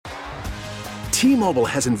T-Mobile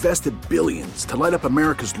has invested billions to light up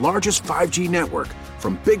America's largest 5G network,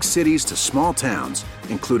 from big cities to small towns,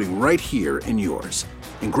 including right here in yours.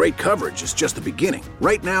 And great coverage is just the beginning.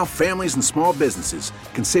 Right now, families and small businesses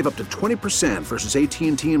can save up to 20% versus AT&T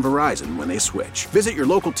and Verizon when they switch. Visit your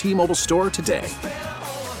local T-Mobile store today.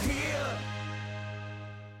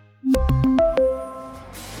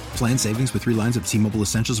 Plan savings with 3 lines of T-Mobile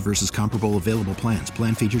Essentials versus comparable available plans.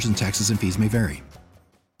 Plan features and taxes and fees may vary.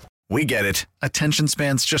 We get it. Attention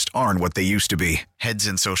spans just aren't what they used to be. Heads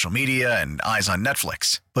in social media and eyes on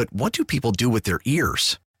Netflix. But what do people do with their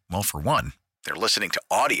ears? Well, for one, they're listening to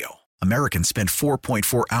audio. Americans spend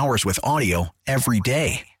 4.4 hours with audio every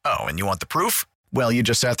day. Oh, and you want the proof? Well, you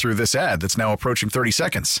just sat through this ad that's now approaching 30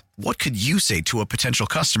 seconds. What could you say to a potential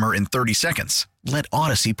customer in 30 seconds? Let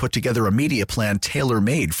Odyssey put together a media plan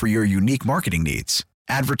tailor-made for your unique marketing needs.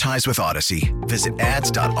 Advertise with Odyssey. Visit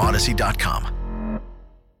ads.odyssey.com.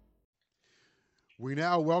 We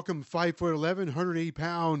now welcome 5'11",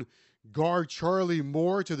 108-pound guard Charlie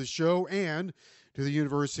Moore to the show and to the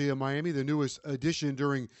University of Miami, the newest addition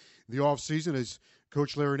during the offseason as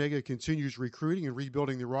Coach Larrañaga continues recruiting and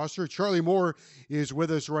rebuilding the roster. Charlie Moore is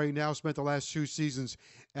with us right now, spent the last 2 seasons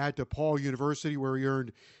at DePaul University, where he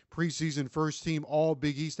earned preseason first-team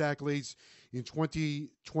All-Big East accolades in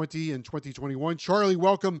 2020 and 2021. Charlie,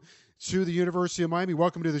 welcome to the University of Miami.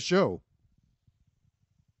 Welcome to the show.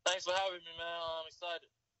 Thanks for having me, man. I'm excited.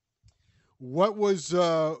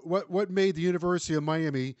 What made the University of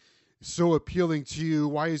Miami so appealing to you?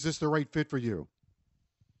 Why is this the right fit for you?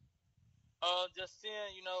 Just seeing,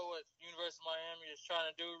 what University of Miami is trying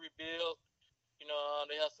to do, rebuild.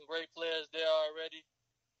 They have some great players there already.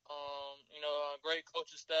 Great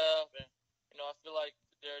coaching staff, and I feel like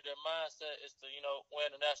their mindset is to win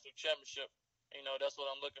a national championship. That's what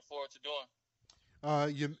I'm looking forward to doing.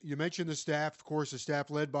 You mentioned the staff, of course, the staff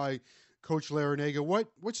led by Coach Larrañaga.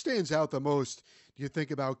 What stands out the most, do you think,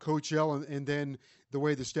 about Coach L and then the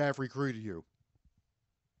way the staff recruited you?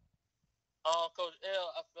 Coach L,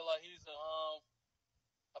 I feel like he's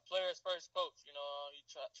a player's first coach. He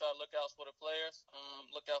try to look out for the players,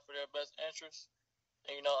 look out for their best interests.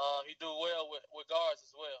 And, he do well with guards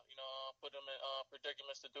as well. Put them in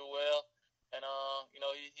predicaments to do well. And,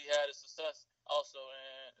 he had his success also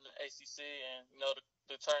in the ACC and,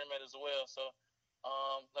 the tournament as well. So,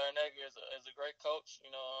 Larrañaga is a great coach.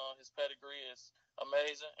 His pedigree is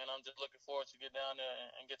amazing, and I'm just looking forward to get down there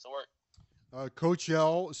and get to work. Coach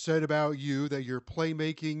L said about you that your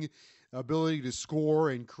playmaking ability to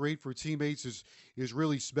score and create for teammates is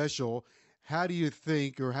really special. How do you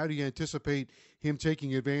think, or how do you anticipate him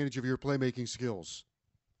taking advantage of your playmaking skills?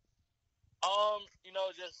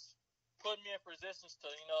 Just putting me in positions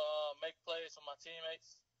to, make plays for my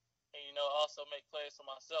teammates and, also make plays for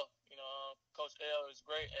myself. Coach L is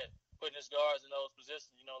great at putting his guards in those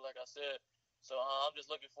positions, like I said. So I'm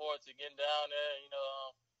just looking forward to getting down there,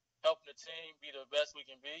 helping the team be the best we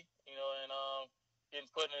can be, and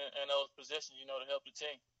getting put in those positions, to help the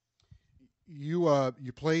team. You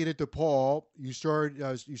played at DePaul. You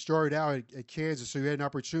started out at Kansas, so you had an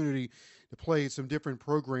opportunity to play at some different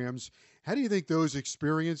programs. How do you think those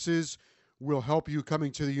experiences will help you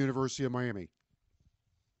coming to the University of Miami?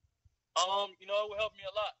 It will help me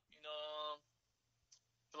a lot. I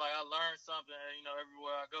feel like I learned something,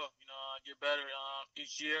 everywhere I go. I get better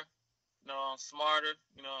each year. I'm smarter.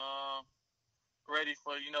 Ready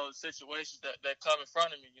for the situations that come in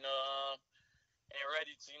front of me. And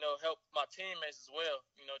ready to help my teammates as well.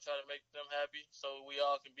 Try to make them happy so we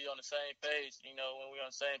all can be on the same page. When we're on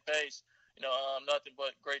the same page, nothing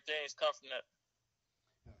but great things come from that.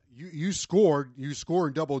 You scored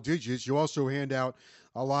in double digits. You also hand out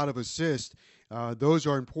a lot of assists. Those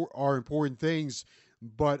are important things.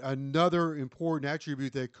 But another important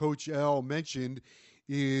attribute that Coach L mentioned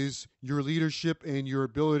is your leadership and your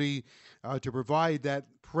ability to provide that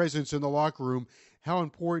presence in the locker room. How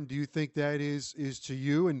important do you think that is to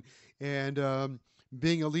you? And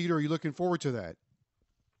being a leader, are you looking forward to that?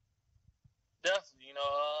 Definitely.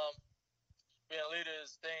 Being a leader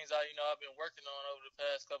is things I've been working on over the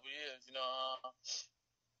past couple of years.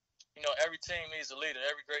 Every team needs a leader.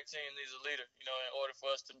 Every great team needs a leader, in order for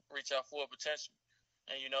us to reach our full potential.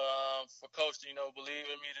 And, for Coach to, believe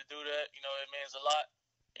in me to do that, it means a lot.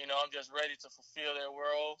 I'm just ready to fulfill their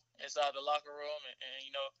role inside the locker room and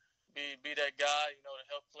be that guy, to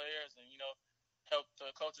help players and, help the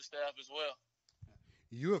coaching staff as well.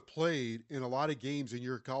 You have played in a lot of games in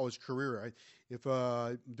your college career. If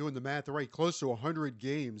doing the math right, close to 100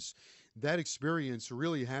 games, that experience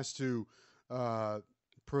really has to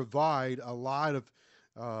provide a lot of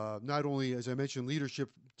not only, as I mentioned, leadership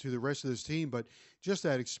to the rest of this team, but just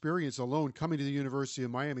that experience alone coming to the University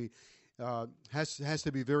of Miami has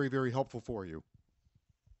to be very, very helpful for you.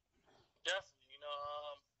 Definitely,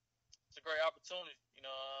 it's a great opportunity.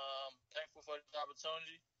 Thankful for this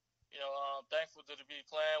opportunity. Thankful to be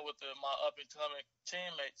playing with my up and coming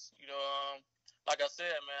teammates. Like I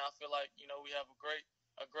said, man, I feel like we have a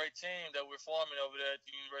great team that we're forming over there at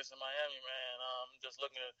the University of Miami, man. I'm just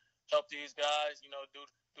looking to help these guys,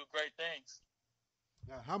 do great things.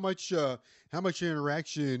 Now, how much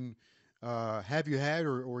interaction have you had,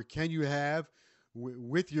 or can you have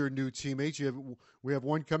with your new teammates? We have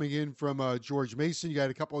one coming in from George Mason. You got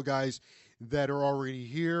a couple of guys that are already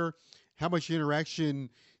here. How much interaction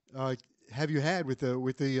have you had with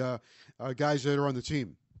the guys that are on the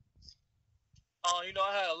team? I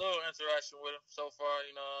had a little interaction with them so far.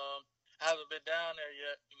 I haven't been down there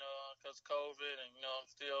yet, because of COVID, and I'm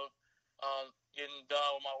still getting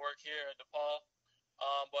done with my work here at DePaul.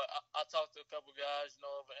 But I talked to a couple guys,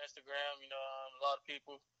 over Instagram. A lot of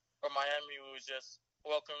people from Miami who was just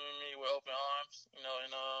welcoming me with open arms. And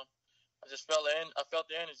I just felt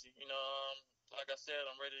the energy. Like I said,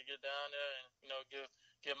 I'm ready to get down there and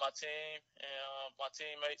give my team and my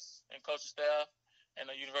teammates and coaching staff and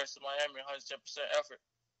the University of Miami 110% effort.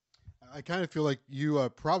 I kind of feel like you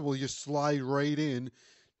probably just slide right in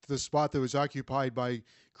to the spot that was occupied by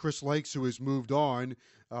Chris Lakes, who has moved on.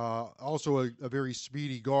 Also a very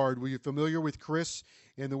speedy guard. Were you familiar with Chris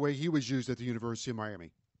and the way he was used at the University of Miami?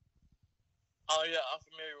 Oh, yeah, I'm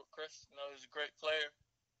familiar with Chris. He's a great player.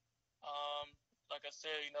 Like I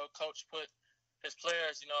said, Coach put his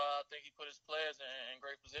players, I think he put his players in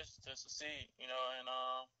great positions to succeed, and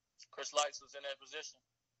Chris Lakes was in that position.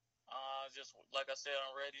 Just like I said,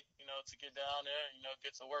 I'm ready, to get down there and,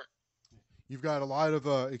 get to work. You've got a lot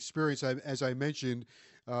of experience, as I mentioned.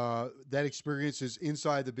 That experience is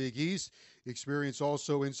inside the Big East, experience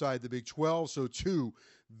also inside the Big 12, so two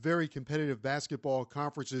very competitive basketball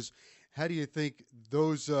conferences. How do you think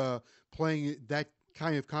those playing that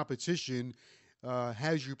kind of competition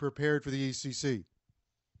has you prepared for the ACC?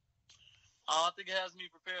 I think it has me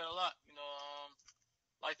prepared a lot.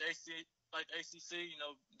 Like the ACC,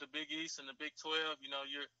 the Big East and the Big 12,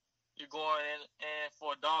 you're going in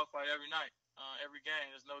for a dogfight every night, every game.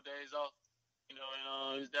 There's no days off. And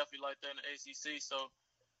it's definitely like that in the ACC. So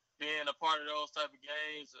being a part of those type of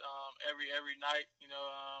games every night,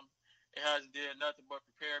 it hasn't did nothing but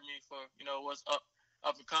prepare me for what's up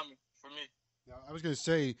and coming for me. Now, I was going to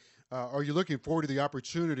say, are you looking forward to the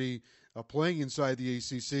opportunity of playing inside the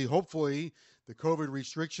ACC? Hopefully, the COVID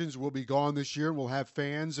restrictions will be gone this year, and we'll have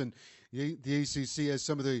fans. And the ACC has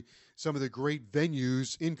some of the great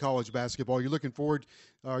venues in college basketball. Are you looking forward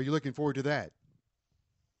to that?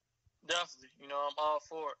 Definitely. I'm all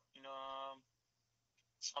for it.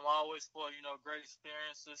 I'm always for, great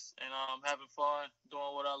experiences and having fun,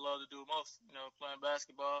 doing what I love to do most, playing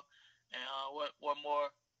basketball. And what more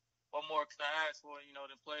can I ask for,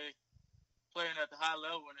 than playing at the high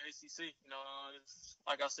level in the ACC?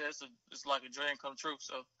 Like I said, it's like a dream come true.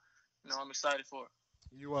 So, I'm excited for it.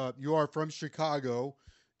 You are from Chicago.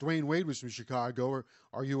 Dwayne Wade was from Chicago.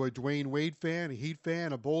 Are you a Dwayne Wade fan, a Heat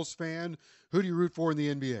fan, a Bulls fan? Who do you root for in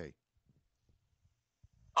the NBA?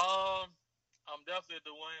 I'm definitely a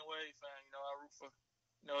Dwayne Wade fan. I root for,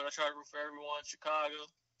 I try to root for everyone in Chicago.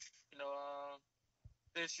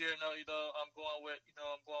 This year, I'm going with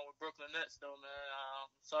Brooklyn Nets, though, man. I'm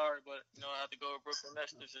sorry, but I have to go with Brooklyn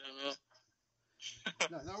Nets this year,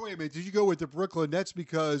 man. Now, wait a minute. Did you go with the Brooklyn Nets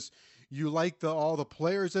because you like all the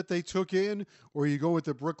players that they took in, or you go with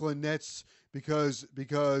the Brooklyn Nets because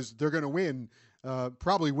they're going to win,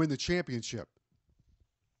 probably win the championship?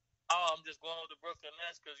 Oh, I'm just going with the Brooklyn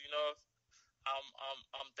Nets because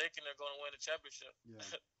I'm thinking they're going to win the championship. Yeah.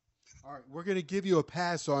 All right, we're going to give you a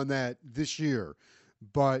pass on that this year,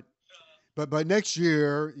 but next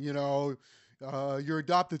year, your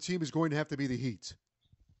adopted team is going to have to be the Heat.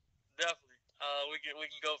 Definitely. We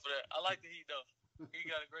can go for that. I like the Heat, though. He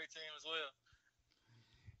got a great team as well.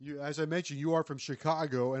 As I mentioned, you are from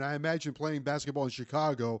Chicago, and I imagine playing basketball in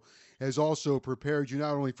Chicago has also prepared you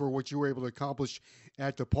not only for what you were able to accomplish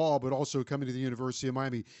at DePaul, but also coming to the University of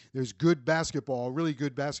Miami. There's good basketball, really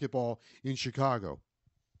good basketball in Chicago.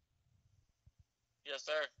 Yes,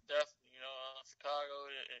 sir. Definitely. Chicago,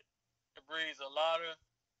 it breeds a lot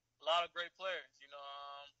of great players.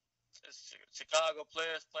 It's Chicago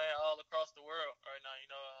players playing all across the world right now.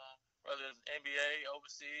 Whether it's NBA,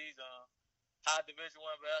 overseas, high Division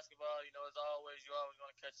I basketball. You're always going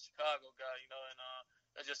to catch a Chicago guy. And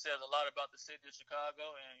that just says a lot about the city of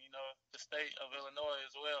Chicago and the state of Illinois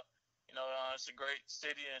as well. It's a great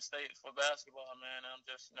city and state for basketball, man. I'm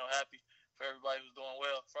just happy for everybody who's doing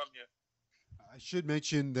well from here. I should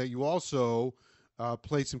mention that you also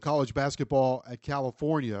played some college basketball at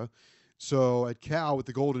California. So at Cal with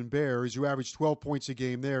the Golden Bears, you averaged 12 points a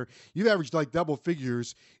game there. You've averaged like double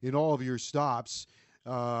figures in all of your stops.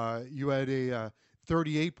 You had a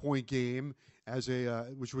 38-point game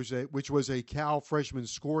which was a Cal freshman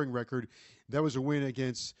scoring record. That was a win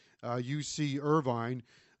against UC Irvine.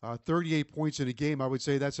 38 points in a game. I would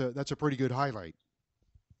say that's a pretty good highlight.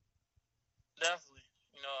 Definitely.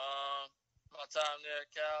 My time there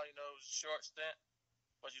at Cal, it was a short stint,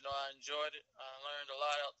 but I enjoyed it. I learned a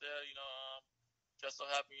lot out there. Just so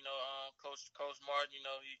happy, Coach Martin,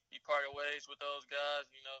 he parted ways with those guys.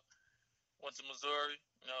 Went to Missouri.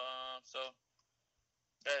 So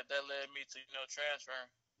that led me to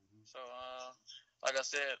transferring. So like I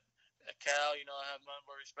said, at Cal, I have nothing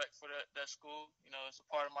but respect for that school. It's a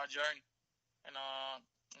part of my journey, and I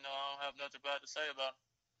don't have nothing bad to say about it.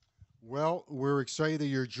 Well, we're excited that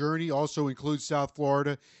your journey also includes South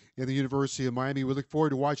Florida and the University of Miami. We look forward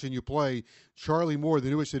to watching you play. Charlie Moore, the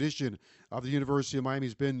newest addition of the University of Miami,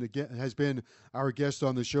 has been our guest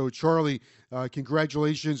on the show. Charlie,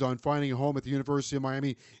 congratulations on finding a home at the University of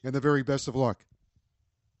Miami, and the very best of luck.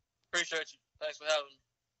 Appreciate you. Thanks for having me.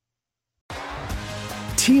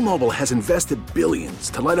 T-Mobile has invested billions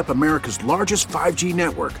to light up America's largest 5G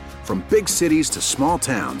network, from big cities to small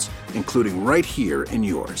towns, including right here in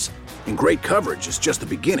yours. And great coverage is just the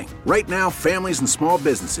beginning. Right now, families and small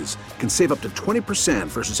businesses can save up to 20%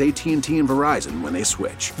 versus AT&T and Verizon when they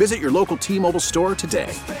switch. Visit your local T-Mobile store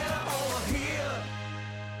today.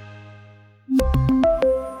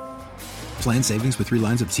 Plan savings with 3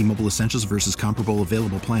 lines of T-Mobile Essentials versus comparable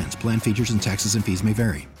available plans. Plan features and taxes and fees may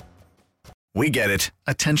vary. We get it.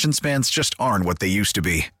 Attention spans just aren't what they used to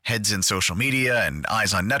be. Heads in social media and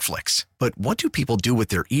eyes on Netflix. But what do people do with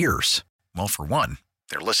their ears? Well, for one,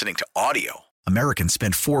 they're listening to audio. Americans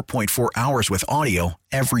spend 4.4 hours with audio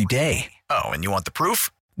every day. Oh, and you want the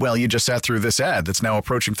proof? Well, you just sat through this ad that's now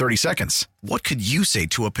approaching 30 seconds. What could you say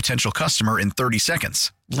to a potential customer in 30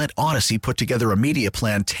 seconds? Let Odyssey put together a media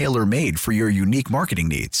plan tailor-made for your unique marketing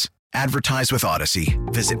needs. Advertise with Odyssey.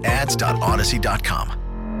 Visit ads.odyssey.com.